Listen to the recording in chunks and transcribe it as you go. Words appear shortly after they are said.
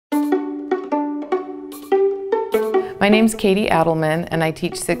My name's Katie Adelman, and I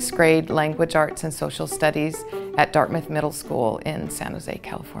teach 6th grade language arts and social studies at Dartmouth Middle School in San Jose,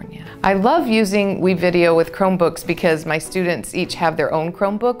 California. I love using WeVideo with Chromebooks because my students each have their own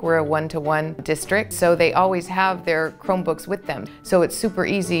Chromebook. We're a one-to-one district, so they always have their Chromebooks with them. So it's super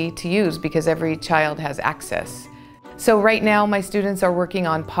easy to use because every child has access. So right now my students are working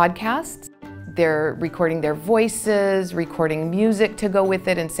on podcasts. They're recording their voices, recording music to go with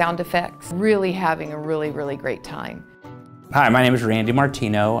it, and sound effects. Really having a really great time. Hi, my name is Randy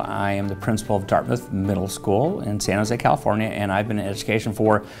Martino. I am the principal of Dartmouth Middle School in San Jose, California, and I've been in education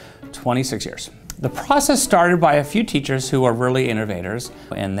for 26 years. The process started by a few teachers who are really innovators,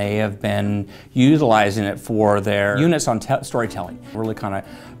 and they have been utilizing it for their units on storytelling. Really kind of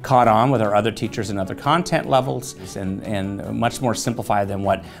caught on with our other teachers and other content levels, and much more simplified than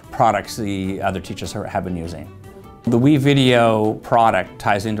what products the other teachers have been using. The WeVideo product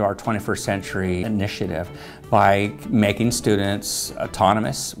ties into our 21st century initiative by making students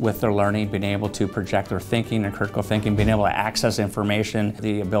autonomous with their learning, being able to project their thinking and critical thinking, being able to access information,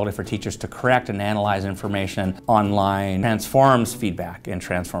 the ability for teachers to correct and analyze information online, transforms feedback and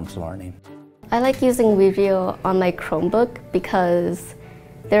transforms learning. I like using WeVideo on my Chromebook because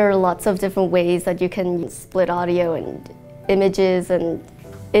there are lots of different ways that you can split audio and images, and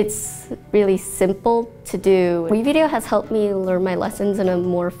it's really simple to do. WeVideo has helped me learn my lessons in a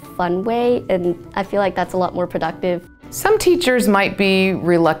more fun way, and I feel like that's a lot more productive. Some teachers might be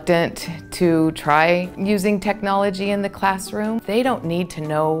reluctant to try using technology in the classroom. They don't need to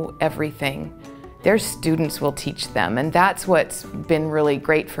know everything. Their students will teach them, and that's what's been really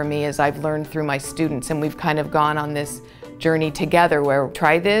great for me is I've learned through my students, and we've kind of gone on this journey together where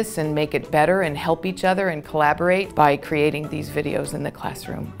try this and make it better and help each other and collaborate by creating these videos in the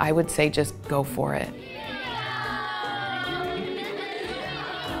classroom. I would say just go for it.